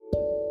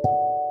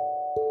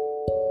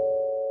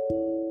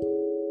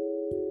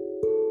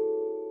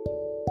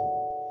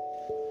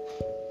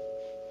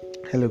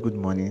Hello, good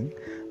morning.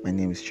 My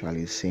name is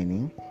Charlie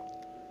Seni.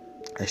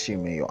 I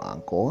assume you're your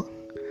anchor.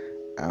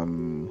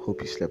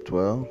 Hope you slept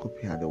well. Hope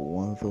you had a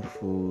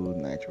wonderful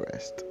night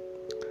rest.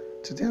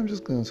 Today, I'm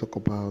just going to talk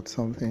about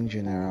something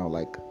general.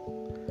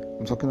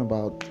 I'm talking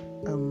about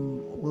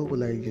what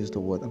will I use the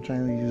word? I'm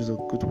trying to use a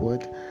good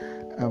word.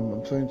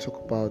 I'm trying to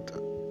talk about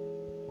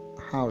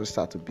how to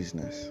start a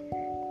business.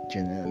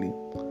 Generally,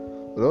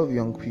 a lot of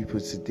young people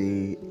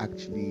today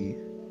actually,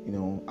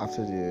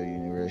 after their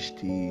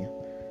university,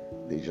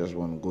 they just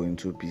want to go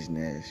into a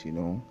business,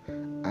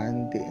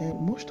 and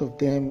most of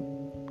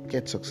them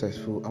get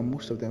successful, and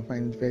most of them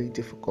find it very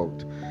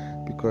difficult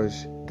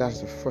because that's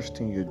the first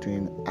thing you're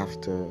doing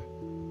after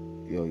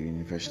your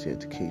university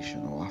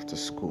education or after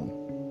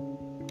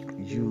school.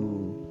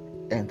 You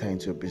enter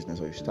into a business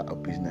or you start a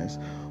business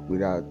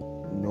without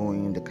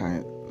knowing the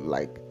kind,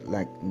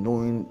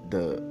 knowing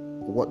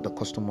what the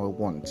customer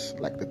wants,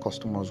 like the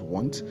customers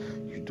want.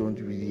 You don't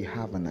really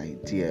have an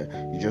idea.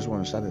 You just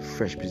want to start a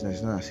fresh business.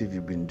 It's not as if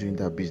you've been doing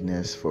that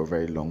business for a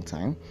very long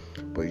time,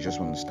 but you just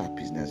want to start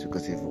business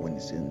because everyone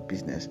is in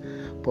business.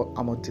 But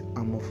I'm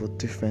of a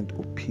different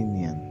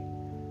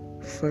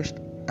opinion. First,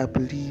 I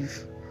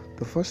believe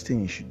the first thing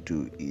you should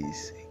do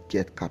is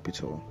get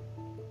capital.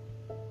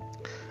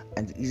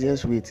 And the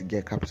easiest way to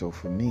get capital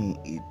for me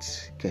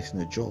is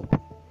getting a job,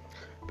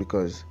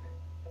 because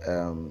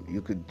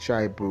you could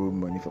try borrow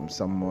money from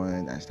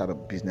someone and start a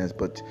business,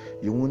 but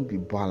you won't be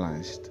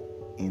balanced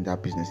in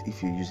that business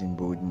if you're using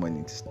borrowed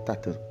money to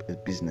start a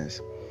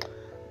business,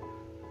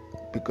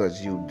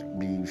 because you'd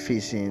be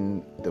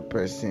facing the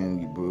person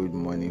you borrowed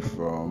money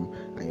from,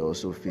 and you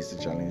also face the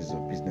challenges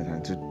of business,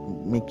 and to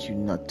make you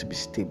not to be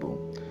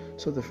stable.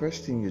 So the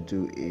first thing you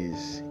do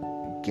is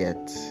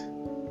get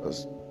a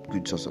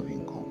good source of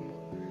income.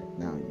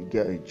 Now you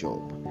get a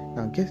job.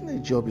 Now getting a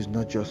job is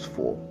not just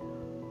for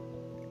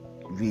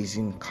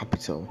raising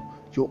capital,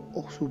 you're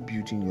also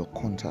building your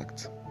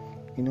contacts.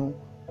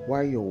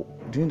 While you're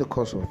during the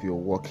course of your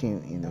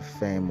working in a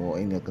firm or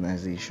in an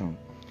organization,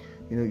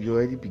 you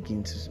already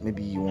begin to,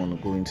 maybe you want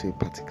to go into a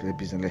particular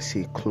business, let's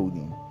say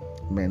clothing,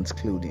 men's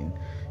clothing.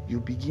 You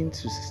begin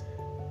to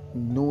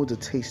know the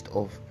taste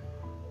of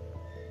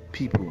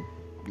people,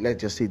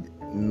 let's just say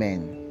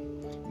men.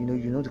 You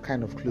know the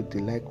kind of clothes they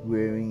like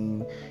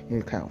wearing,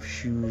 the kind of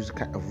shoes, the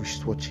kind of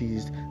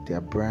wristwatches,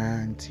 their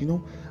brands,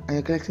 and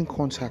you're collecting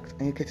contact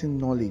and you're getting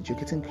knowledge, you're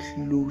getting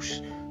close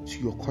to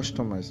your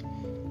customers,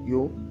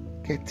 you're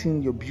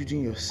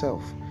building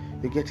yourself,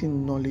 you're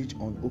getting knowledge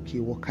on, okay,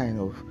 what kind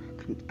of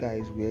clothes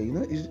guys wear.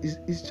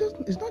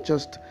 It's not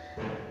just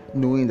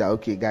knowing that,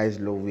 okay, guys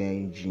love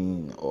wearing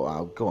jeans, or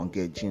I'll go and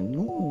get jeans.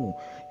 No,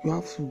 you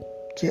have to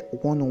get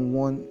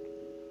one-on-one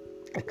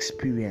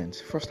experience,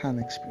 first-hand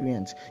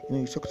experience.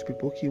 You talk to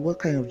people, okay, what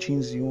kind of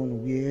jeans do you want to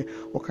wear?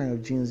 What kind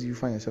of jeans do you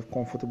find yourself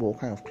comfortable? What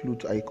kind of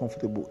clothes are you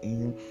comfortable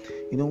in?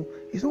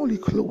 It's not only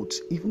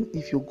clothes. Even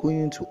if you're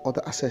going into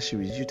other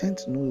accessories, you tend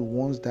to know the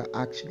ones that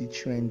are actually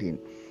trending.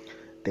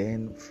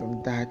 Then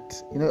from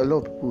that, a lot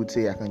of people would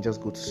say, I can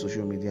just go to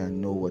social media and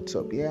know what's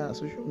up. Yeah,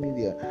 social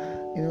media.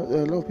 There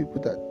are a lot of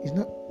people that it's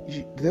not.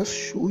 They'll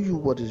show you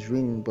what is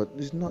raining, but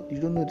it's not.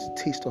 You don't know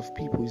the taste of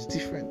people. It's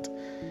different.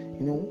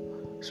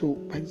 So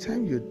by the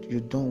time you're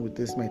done with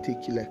this, it might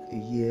take you like a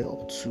year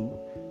or two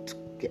to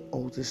get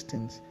all these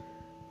things.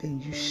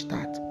 Then you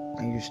start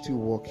and you're still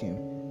working.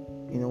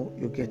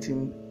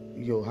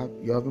 You're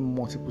having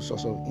multiple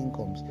sources of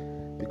incomes,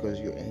 because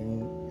you're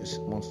earning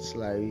your monthly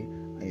salary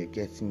and you're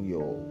getting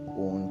your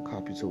own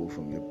capital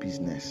from your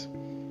business,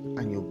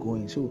 and you're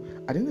going. So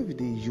at the end of the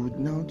day, you would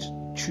now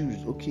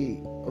choose,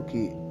 okay,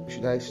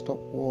 should I stop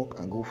work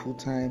and go full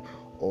time,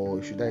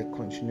 or should I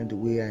continue the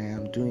way I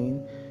am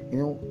doing?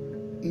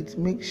 It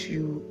makes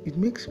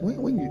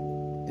when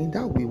you in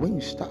that way, when you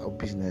start a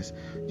business,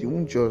 you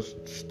won't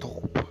just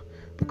stop,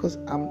 because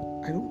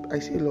I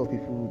see a lot of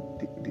people,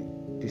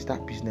 they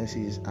start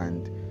businesses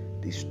and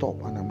they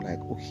stop, and I'm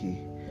like,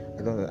 okay,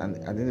 I don't know, and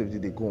at the end of the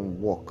day they go and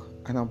work,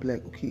 and I'm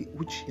like, okay,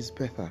 which is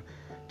better,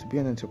 to be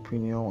an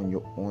entrepreneur on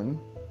your own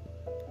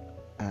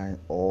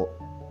or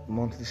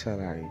monthly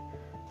salary?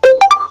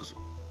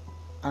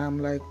 And I'm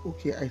like,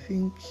 okay, I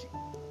think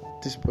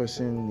this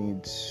person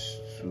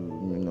needs to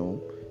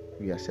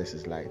reassess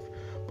his life.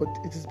 But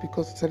it is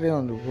because it started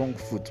on the wrong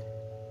foot.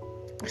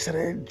 It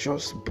started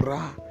just and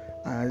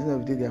at the end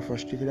of the day they are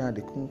frustrated and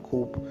they couldn't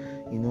cope.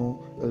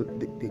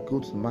 They go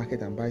to the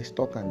market and buy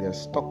stock, and they're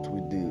stuck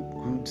with the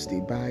goods they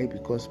buy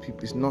because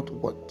it's not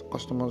what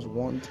customers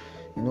want.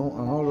 And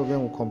all of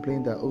them will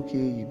complain that, okay,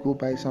 you go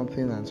buy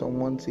something and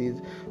someone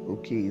says,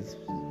 okay, it's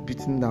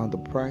beating down the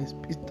price.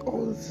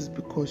 All this is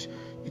because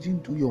you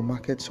didn't do your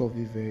market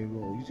survey very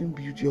well. You didn't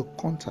build your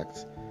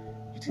contacts.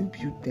 You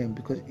didn't build them,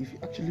 because if you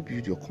actually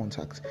build your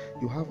contacts,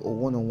 you have a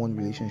one-on-one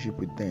relationship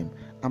with them,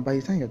 and by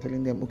the time you're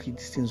telling them, okay,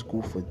 these things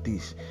go for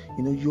this,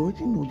 you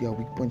already know their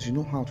weak points, you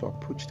know how to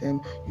approach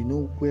them, you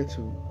know where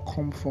to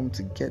come from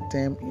to get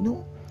them.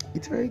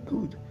 It's very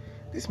good.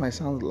 This might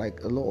sound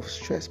like a lot of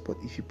stress, but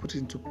if you put it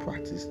into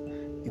practice,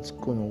 it's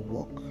gonna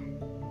work.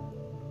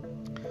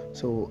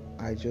 So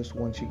I just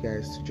want you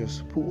guys to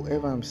just put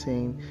whatever I'm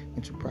saying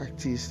into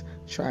practice,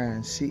 try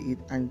and see it,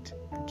 and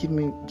give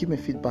me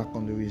feedback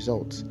on the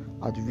results.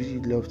 I'd really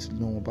love to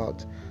know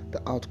about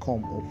the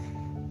outcome of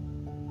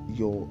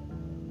your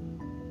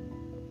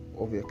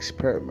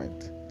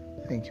experiment.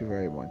 Thank you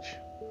very much.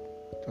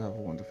 Have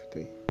a wonderful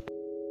day.